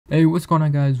Hey, what's going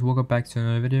on, guys? Welcome back to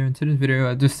another video. In today's video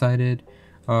I decided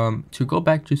to go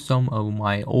back to some of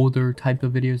my older type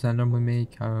of videos I normally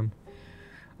make.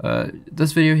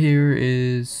 This video here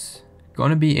is going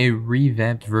to be a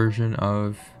revamped version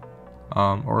of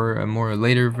or a more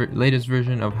latest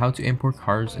version of how to import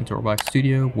cars into Roblox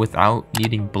Studio without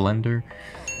needing Blender.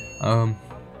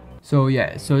 So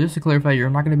just to clarify, you're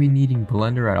not going to be needing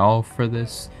Blender at all for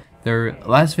this.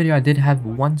 Last video I did have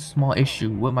one small issue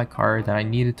with my car that I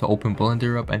needed to open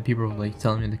Blender up, and people were like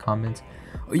telling me in the comments,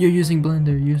 "Oh, you're using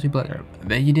Blender,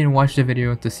 But you didn't watch the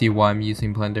video to see why I'm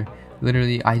using Blender.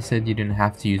 Literally, I said you didn't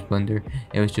have to use Blender.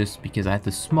 It was just because I had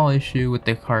this small issue with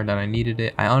the car that I needed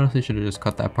it. I honestly should have just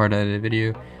cut that part out of the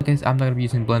video. Guys, I'm not going to be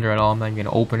using Blender at all. I'm not going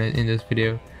to open it in this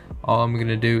video. All I'm going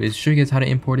to do is show you guys how to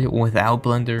import it without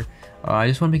Blender. I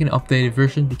just want to make an updated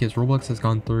version because Roblox has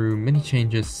gone through many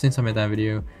changes since I made that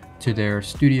video to their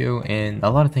studio, and a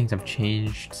lot of things have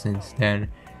changed since then,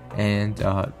 and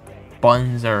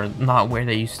buttons are not where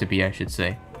they used to be, I should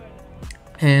say.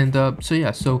 And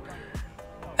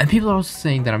and people are also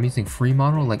saying that I'm using free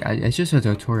model. Like, it's just a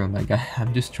tutorial. Like,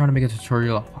 I'm just trying to make a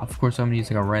tutorial. Of course I'm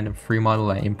using a random free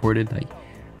model I imported. Like,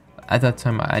 at that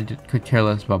time could care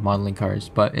less about modeling cars,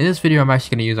 but in this video I'm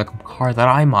actually going to use a car that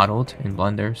I modeled in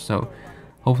Blender, so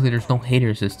hopefully there's no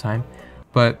haters this time.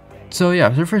 So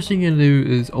the first thing you're gonna do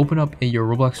is open up your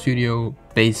Roblox Studio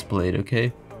base blade,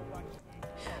 okay?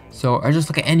 So I just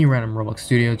look at any random Roblox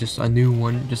Studio, just a new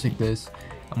one, just like this.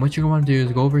 And what you're gonna want to do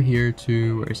is go over here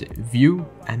to, where is it, View,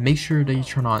 and make sure that you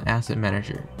turn on Asset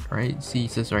Manager, right? See,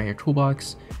 it says right here,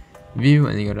 Toolbox, View,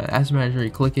 and you go to Asset Manager,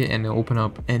 you click it, and it'll open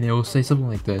up, and it will say something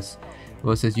like this.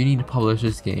 Well, it says you need to publish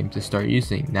this game to start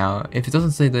using. Now, if it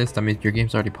doesn't say this, that means your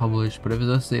game's already published, but if it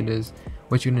does say this,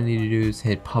 what you're gonna need to do is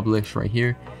hit Publish right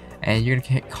here. And you're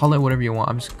gonna call it whatever you want.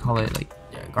 I'm just gonna call it like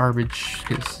garbage,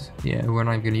 because we're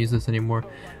not gonna use this anymore.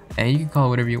 And you can call it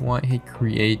whatever you want. Hit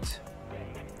create,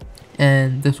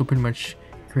 and this will pretty much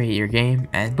create your game,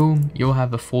 and boom, you'll have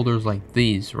the folders like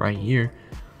these right here.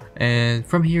 And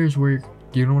from here is where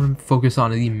you're gonna want to focus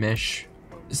on the mesh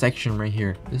section right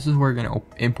here. This is where you're gonna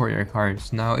import your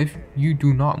cars. Now, if you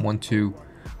do not want to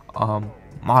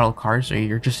model cars, or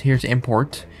you're just here to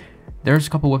import, there's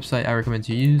a couple websites I recommend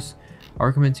to use. I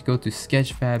recommend to go to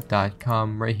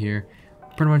sketchfab.com right here.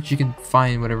 Pretty much you can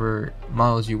find whatever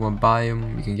models you want, buy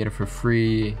them, you can get it for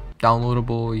free,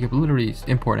 downloadable. You can literally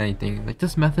import anything. Like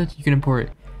this method, you can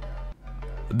import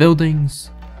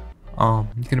buildings,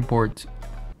 you can import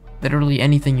literally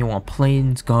anything you want,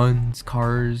 planes, guns,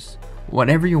 cars,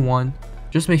 whatever you want.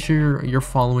 Just make sure you're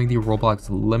following the Roblox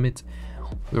limit.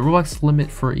 The Roblox limit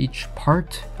for each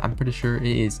part, I'm pretty sure it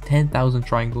is 10,000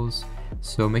 triangles.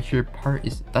 So make sure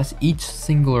that's each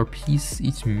singular piece,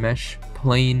 each mesh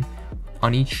plane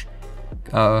on each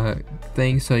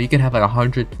thing. So you can have like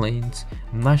 100 planes.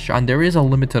 I'm not sure, and there is a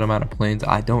limited amount of planes.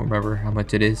 I don't remember how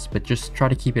much it is, but just try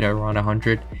to keep it around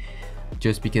 100,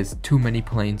 just because too many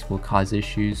planes will cause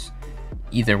issues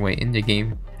either way in the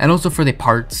game. And also for the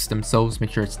parts themselves,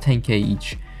 make sure it's 10k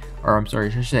each, or I'm sorry, I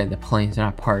should say the planes are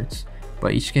not parts.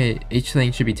 But each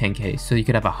thing should be 10k, so you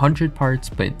could have 100 parts,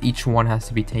 but each one has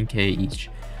to be 10k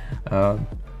each.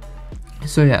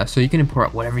 So you can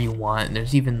import whatever you want.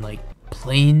 There's even like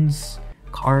planes,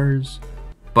 cars,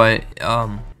 but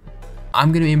I'm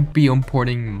gonna be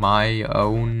importing my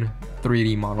own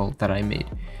 3D model that I made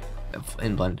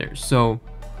in Blender. So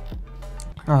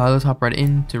let's hop right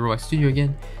into Roblox Studio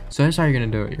again. So that's how you're gonna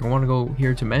do it. You're gonna want to go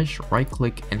here to Mesh, right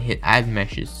click, and hit Add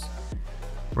Meshes.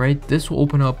 Right, this will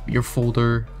open up your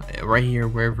folder right here,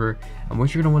 wherever, and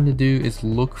what you're gonna want to do is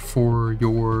look for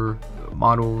your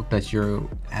model that you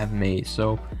have made.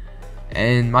 So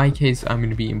in my case, I'm going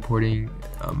to be importing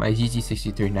my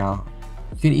GT63. Now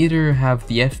you can either have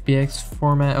the FBX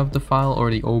format of the file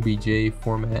or the OBJ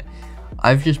format.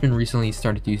 I've just been recently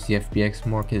started to use the FBX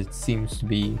more because it seems to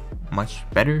be much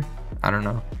better. I don't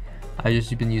know, I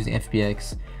just been using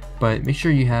FBX, but make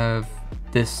sure you have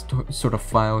this sort of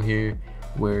file here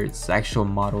where it's the actual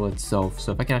model itself.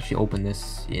 So if I can actually open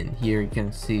this in here, you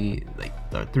can see like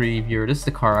the 3D viewer. This is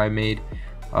the car I made,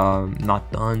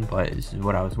 not done, but this is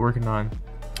what I was working on.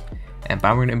 But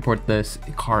I'm going to import this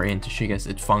car in to show you guys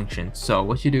its function. So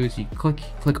what you do is you click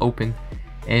open,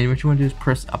 and what you want to do is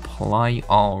press apply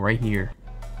all right here.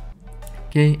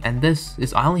 Okay, and this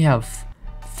is, I only have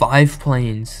 5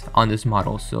 planes on this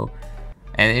model, so,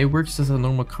 and it works as a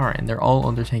normal car, and they're all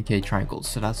under 10k triangles,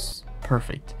 so that's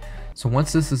perfect. So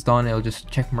once this is done, it'll just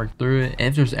check mark through it. And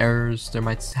if there's errors, there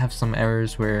might have some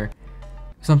errors where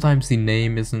sometimes the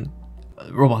name isn't,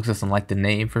 Roblox doesn't like the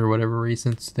name for whatever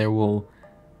reasons. There will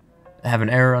have an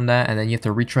error on that, and then you have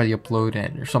to retry the upload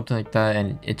and or something like that,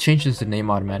 and it changes the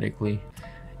name automatically.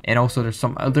 And also there's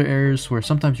some other errors where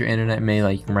sometimes your internet may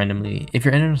like randomly, if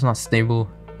your internet is not stable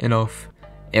enough,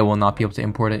 it will not be able to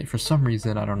import it for some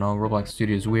reason. I don't know, Roblox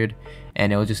Studio is weird,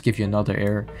 and it will just give you another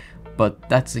error. But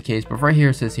that's the case. But right here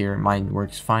it says here mine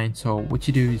works fine. So what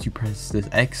you do is you press this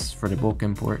X for the bulk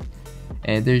import,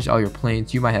 and there's all your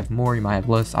planes. You might have more, you might have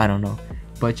less, I don't know.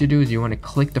 But what you do is you want to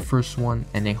click the first one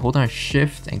and then hold down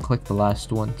shift and click the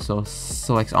last one, so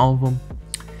selects all of them,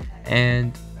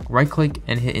 and right click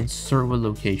and hit insert with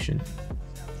location.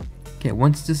 Okay,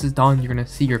 once this is done, you're gonna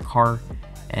see your car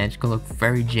and it's gonna look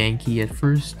very janky at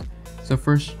first. So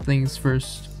first things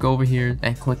first, go over here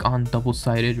and click on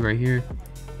double-sided right here.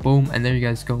 Boom, and there you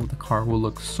guys go. The car will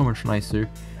look so much nicer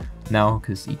now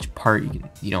because each part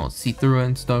you don't see through it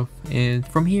and stuff. And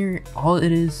from here, all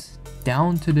it is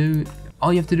down to do,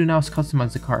 all you have to do now is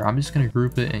customize the car. I'm just gonna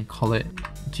group it and call it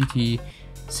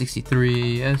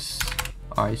GT63S.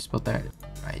 Oh, I spelled that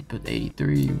right, but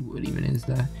 83. What even is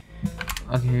that?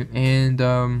 Okay, and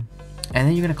then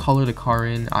you're gonna color the car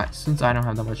in. Since I don't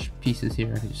have that much pieces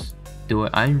here, I can just do it.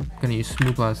 I'm gonna use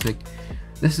smooth plastic.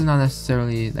 This is not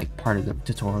necessarily like part of the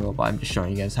tutorial, but I'm just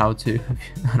showing you guys how to.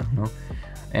 I don't know.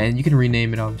 And you can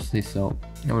rename it obviously. So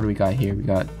what do we got here? We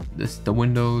got this, the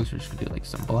windows. We're just gonna do like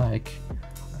some black.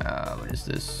 What is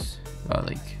this?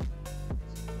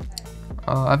 I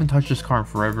haven't touched this car in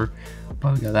forever,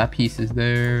 but we got that pieces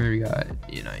there. You got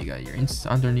you got your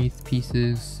underneath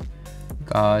pieces.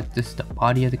 Got this, the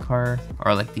body of the car,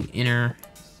 or like the inner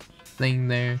thing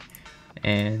there,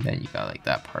 and then you got like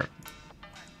that part.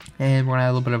 And we're gonna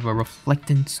add a little bit of a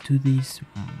reflectance to these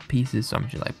pieces, so I'm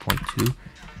just like 0.2.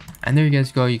 And there you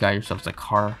guys go. You got yourselves a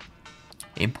car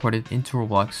imported into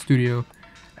Roblox Studio.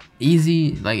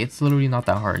 Easy, like it's literally not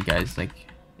that hard, guys. Like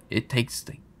it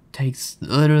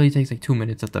literally takes like 2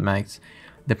 minutes at the max,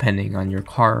 depending on your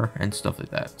car and stuff like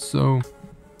that. So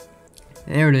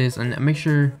there it is. And make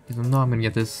sure, because I know I'm gonna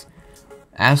get this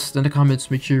asked in the comments,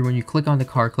 make sure when you click on the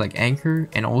car, click anchor,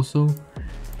 and also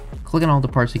click on all the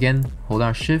parts again, hold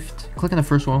down shift, click on the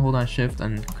first one, hold down shift,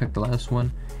 and click the last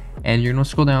one, and you're gonna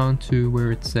scroll down to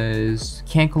where it says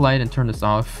can't collide and turn this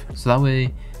off, so that way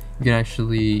you can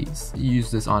actually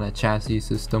use this on a chassis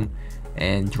system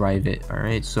and drive it.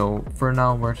 Alright, so for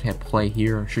now we're gonna hit play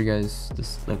here and show you guys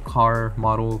the car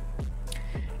model.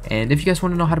 And if you guys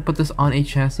want to know how to put this on a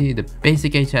chassis, the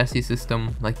basic A chassis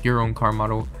system, like your own car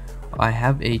model, I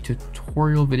have a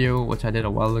tutorial video which I did a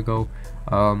while ago.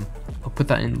 I'll put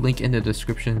that link in the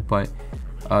description, but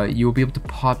you'll be able to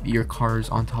pop your cars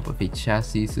on top of a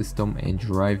chassis system and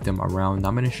drive them around. Now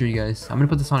I'm going to show you guys. I'm going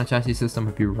to put this on a chassis system.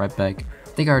 I'll be right back. I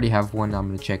think I already have one. I'm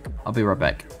going to check. I'll be right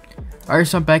back. Alright,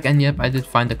 so I'm back, and yep, I did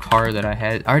find the car that I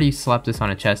had. I already slapped this on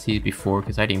a chassis before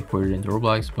because I didn't put it into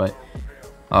Roblox, but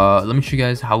let me show you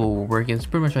guys how it will work. It's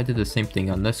pretty much I did the same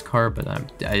thing on this car, but I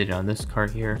did it on this car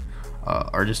here,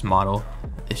 or this model.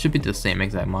 It should be the same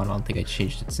exact model. I don't think I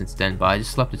changed it since then, but I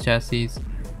just slapped the chassis,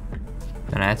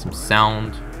 then I had some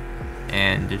sound,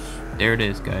 and just there it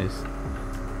is, guys.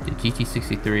 The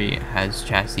GT63 has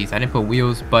chassis. I didn't put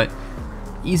wheels, but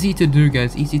easy to do,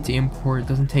 guys. Easy to import.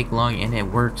 Doesn't take long, and it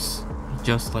works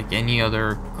just like any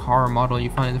other car model you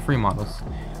find in the free models.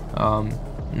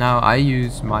 Now I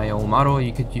use my own model.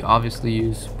 You could obviously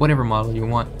use whatever model you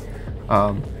want.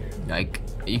 Like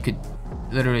you could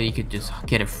just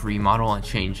get a free model and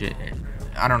change it, and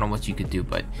I don't know what you could do,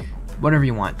 but whatever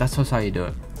you want, that's just how you do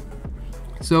it.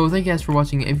 So thank you guys for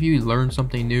watching. If you learned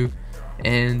something new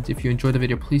and if you enjoyed the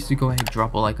video, please do go ahead and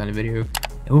drop a like on the video.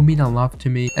 It will mean a lot to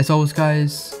me. As always,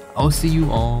 guys, I'll see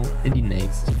you all in the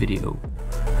next video.